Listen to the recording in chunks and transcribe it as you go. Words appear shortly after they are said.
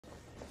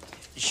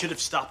You should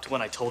have stopped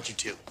when I told you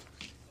to.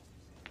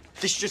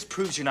 This just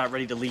proves you're not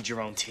ready to lead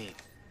your own team.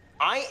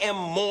 I am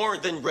more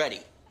than ready.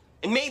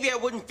 And maybe I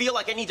wouldn't feel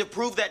like I need to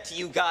prove that to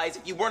you guys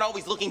if you weren't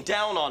always looking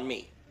down on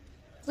me.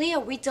 Leo,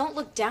 we don't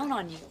look down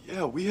on you.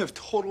 Yeah, we have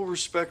total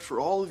respect for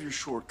all of your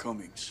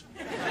shortcomings.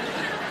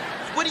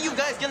 When are you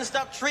guys gonna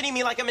stop treating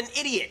me like I'm an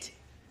idiot?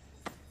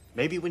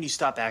 Maybe when you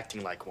stop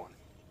acting like one.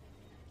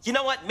 You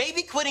know what?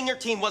 Maybe quitting your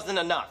team wasn't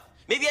enough.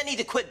 Maybe I need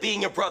to quit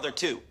being your brother,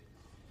 too.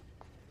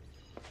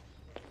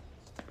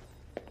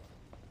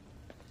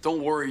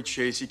 Don't worry,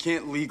 Chase. You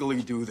can't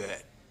legally do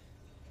that.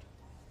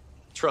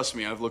 Trust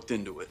me, I've looked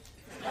into it.